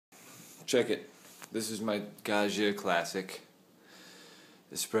check it. This is my Gaggia Classic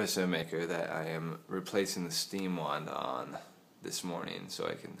espresso maker that I am replacing the steam wand on this morning so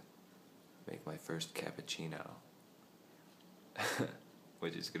I can make my first cappuccino.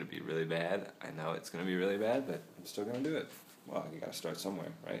 Which is going to be really bad. I know it's going to be really bad, but I'm still going to do it. Well, you got to start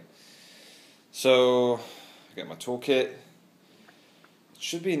somewhere, right? So, I got my toolkit. It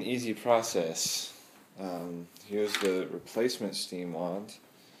should be an easy process. Here's the replacement steam wand.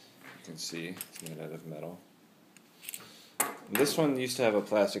 You can see it's made out of metal. And this one used to have a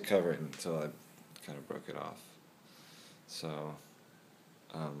plastic covering until I kind of broke it off. So,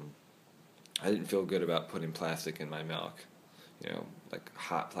 I didn't feel good about putting plastic in my milk. You know, like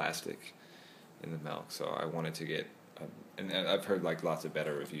hot plastic in the milk. So I wanted to get, and I've heard like lots of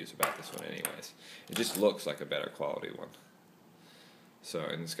better reviews about this one anyways. It just looks like a better quality one. So,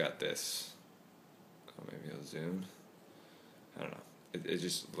 and it's got this, oh, maybe I'll zoom. I don't know. It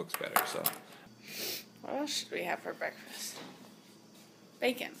just looks better, so. What else should we have for breakfast?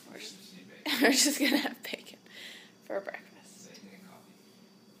 Bacon. We're just going to have bacon for breakfast.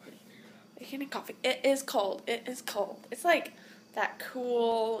 Bacon and coffee. It is cold. It is cold. It's like that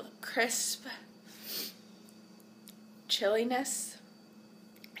cool, crisp chilliness.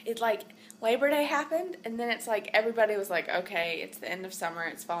 It's like Labor Day happened, and then it's like everybody was like, okay, it's the end of summer,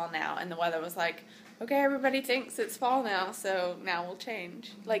 it's fall now, and the weather was like, okay, everybody thinks it's fall now, so now we'll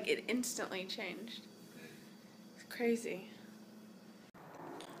change. Like, it instantly changed. It's crazy.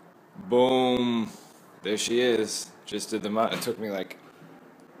 Boom. There she is. Just did the mount. It took me like,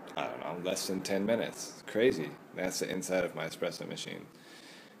 I don't know, less than 10 minutes. It's crazy. That's the inside of my espresso machine.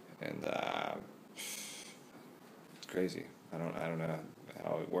 And it's crazy. I don't know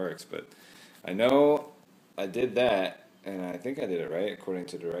how it works, but I know I did that, and I think I did it right according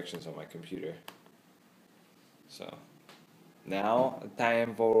to directions on my computer. So, now,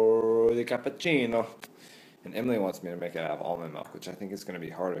 time for the cappuccino. And Emily wants me to make it out of almond milk, which I think is going to be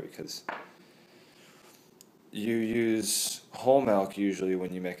harder because you use whole milk usually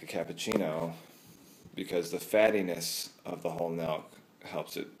when you make a cappuccino because the fattiness of the whole milk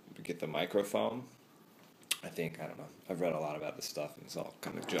helps it get the microfoam. I don't know. I've read a lot about this stuff and it's all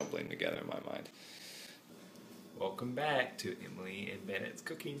kind of jumbling together in my mind. Welcome back to Emily and Bennett's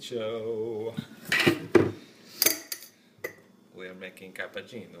cooking show. We're making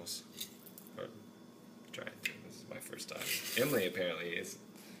cappuccinos. Or trying to. This is my first time. Emily apparently is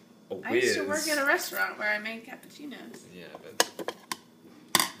a whiz. I used to work at a restaurant where I made cappuccinos. Yeah, but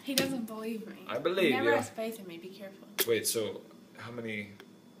He doesn't believe me. I believe you. He never has faith in me. Be careful. Wait, so how many?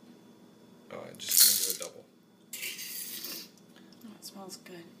 Oh, I'm just gonna do a double. Oh, it smells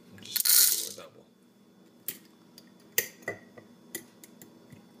good. I'm just gonna do a double.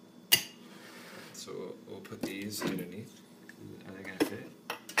 So we'll put these underneath. Are they gonna fit?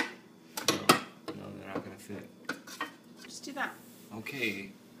 No, they're not gonna fit. Just do that.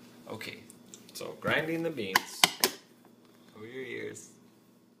 Okay. So grinding the beans over your ears.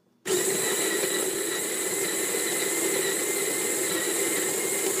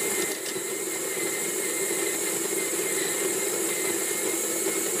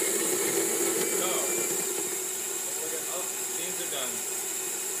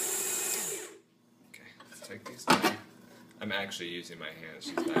 Take these down. I'm actually using my hands.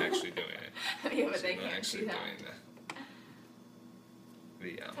 She's not actually doing it. Yeah, but She's they not can't actually see that.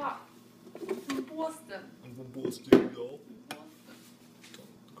 doing the Top. Boston.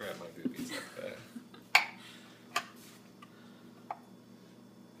 Don't grab my boobies like that.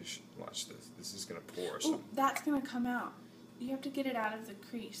 You should watch this. This is gonna pour. Ooh, that's gonna come out. You have to get it out of the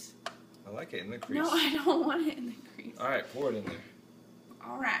crease. I like it in the crease. No, I don't want it in the crease. All right, pour it in there.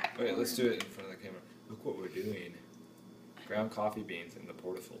 All right. Wait, let's do it in front of the camera. Look what we're doing. Ground coffee beans in the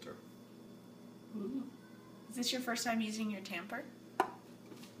portafilter. Ooh. Is this your first time using your tamper?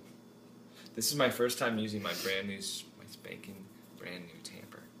 This is my first time using my brand new brand new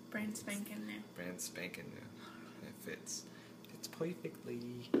tamper. Brand spanking new. Brand spanking new. And it fits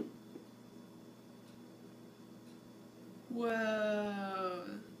perfectly. Whoa.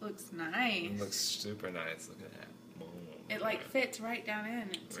 Looks nice. It looks super nice. Look at that. Boom. It like fits right down in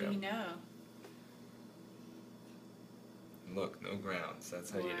it, so you know. Look, no grounds.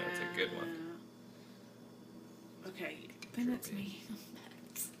 That's how you know it's a good one. Okay, Bennett's me.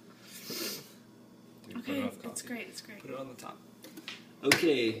 Dude, okay, it's great, it's great. Put it on the top.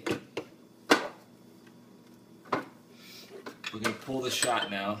 Okay. We're going to pull the shot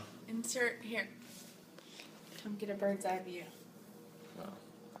now. Insert here. Come get a bird's eye view. Oh.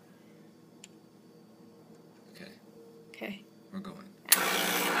 Okay. Okay. We're going.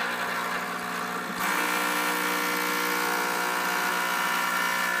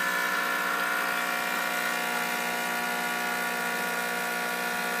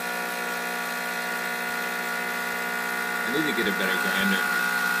 I need to get a better grinder.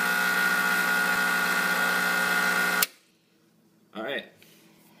 Alright.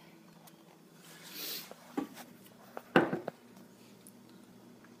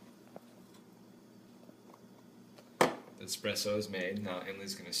 The espresso is made. Now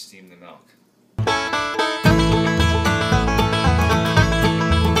Emily's going to steam the milk.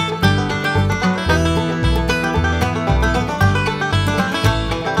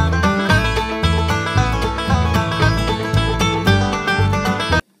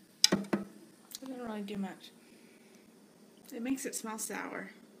 Doesn't really do much. It makes it smell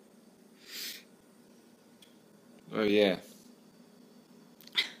sour. Oh yeah.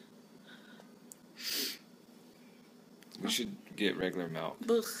 We should get regular milk.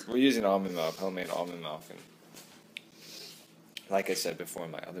 Ugh. We're using almond milk, homemade almond milk, and like I said before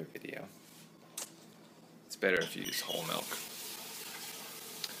in my other video, it's better if you use whole milk.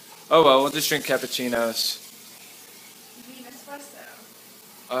 Oh well, we'll just drink cappuccinos. You mean espresso?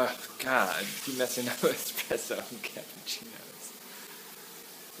 Oh God, keep messing up with espresso and cappuccinos.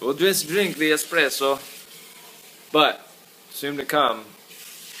 We'll just drink the espresso, but soon to come,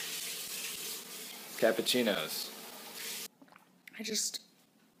 cappuccinos. I just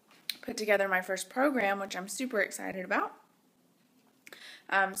put together my first program, which I'm super excited about.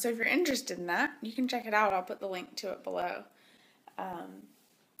 So if you're interested in that, you can check it out. I'll put the link to it below.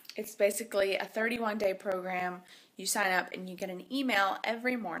 It's basically a 31-day program. You sign up and you get an email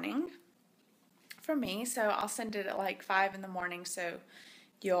every morning from me. So I'll send it at like 5 in the morning, so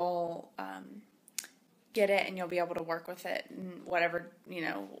you'll get it and you'll be able to work with it and whatever,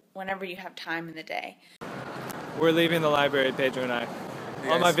 whenever you have time in the day. We're leaving the library, Pedro and I.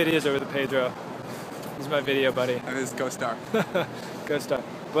 All my videos are with Pedro. He's my video buddy. And this is co-star. Co-star.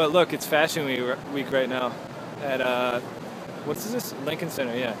 But look, it's Fashion Week right now at, what's this? Lincoln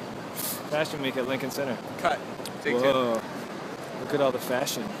Center, yeah. Fashion Week at Lincoln Center. Cut. Take Whoa. two. Look at all the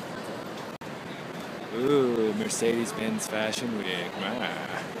fashion. Ooh, Mercedes-Benz Fashion Week.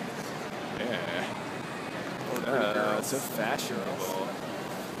 Ah. Yeah. It's so fashionable.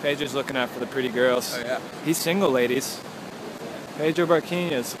 Pedro's looking out for the pretty girls. Oh, yeah. He's single, ladies. Pedro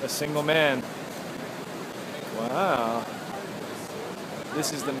Barquinez, a single man. Wow.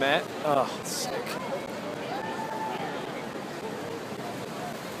 This is the Met. Oh, sick.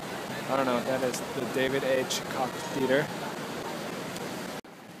 I don't know what that is. The David H. Koch Theater.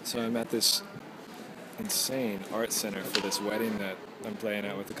 So I'm at this insane art center for this wedding that I'm playing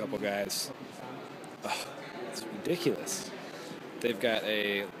at with a couple guys. Oh, it's ridiculous. They've got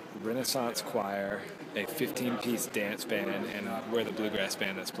a Renaissance choir, a 15-piece dance band, and we're the bluegrass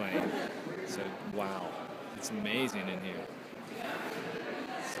band that's playing. So, wow. It's amazing in here.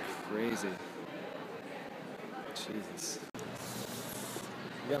 It's crazy. Jesus.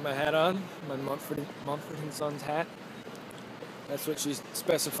 Got my hat on, my Mumford & Sons hat. That's what she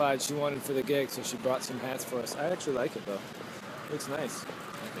specified she wanted for the gig, so she brought some hats for us. I actually like it, though. It looks nice,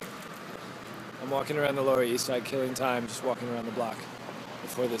 I think. I'm walking around the Lower East Side, killing time, just walking around the block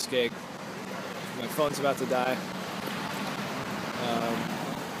before this gig. My phone's about to die.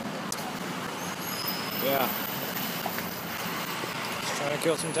 Yeah. Just trying to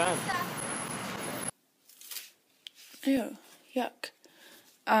kill some time. Ew, yuck.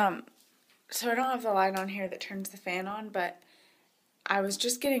 So I don't have the light on here that turns the fan on, but I was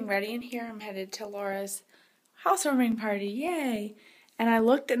just getting ready in here. I'm headed to Laura's housewarming party, yay! And I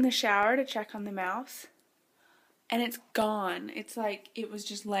looked in the shower to check on the mouse, and it's gone. It's like it was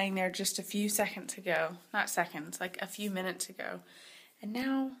just laying there just a few seconds ago. Not seconds, like a few minutes ago. And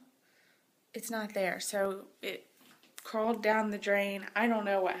now it's not there. So it crawled down the drain. I don't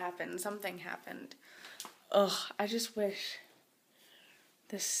know what happened. Something happened. Ugh, I just wish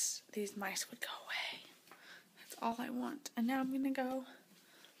these mice would go away. That's all I want. And now I'm gonna go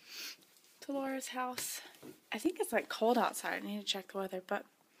to Laura's house. I think it's like cold outside. I need to check the weather, but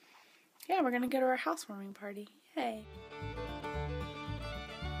yeah, we're gonna go to our housewarming party. Yay.